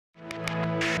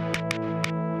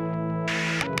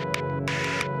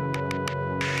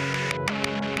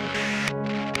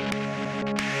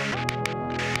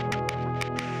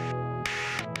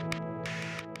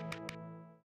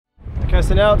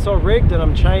so now it's all rigged and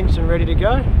I'm changed and ready to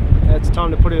go. It's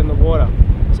time to put it in the water.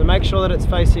 So make sure that it's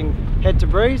facing head to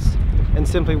breeze and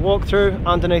simply walk through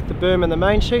underneath the boom and the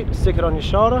main sheet, stick it on your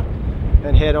shoulder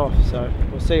and head off. So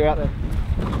we'll see you out there.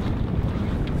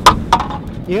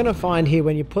 You're going to find here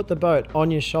when you put the boat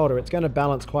on your shoulder, it's going to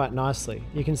balance quite nicely.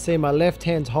 You can see my left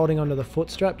hand's holding onto the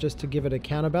foot strap just to give it a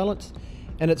counterbalance.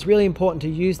 And it's really important to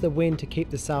use the wind to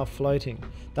keep the sail floating.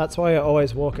 That's why I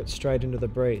always walk it straight into the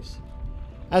breeze.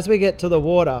 As we get to the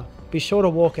water, be sure to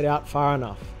walk it out far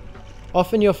enough.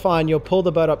 Often you'll find you'll pull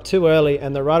the boat up too early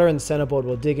and the rudder and centerboard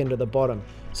will dig into the bottom.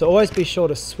 So always be sure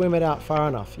to swim it out far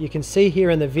enough. You can see here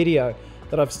in the video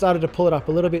that I've started to pull it up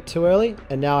a little bit too early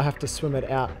and now I have to swim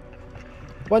it out.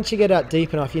 Once you get out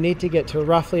deep enough, you need to get to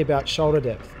roughly about shoulder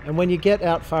depth. And when you get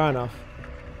out far enough,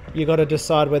 you've got to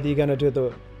decide whether you're going to do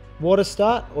the water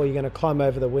start or you're going to climb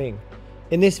over the wing.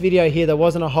 In this video here, there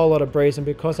wasn't a whole lot of breeze, and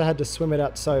because I had to swim it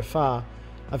out so far,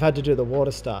 I've had to do the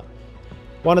water start.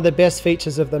 One of the best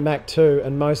features of the Mach 2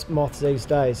 and most Moths these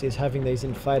days is having these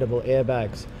inflatable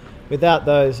airbags. Without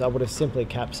those, I would have simply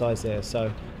capsized there,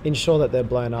 so ensure that they're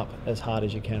blown up as hard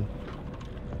as you can.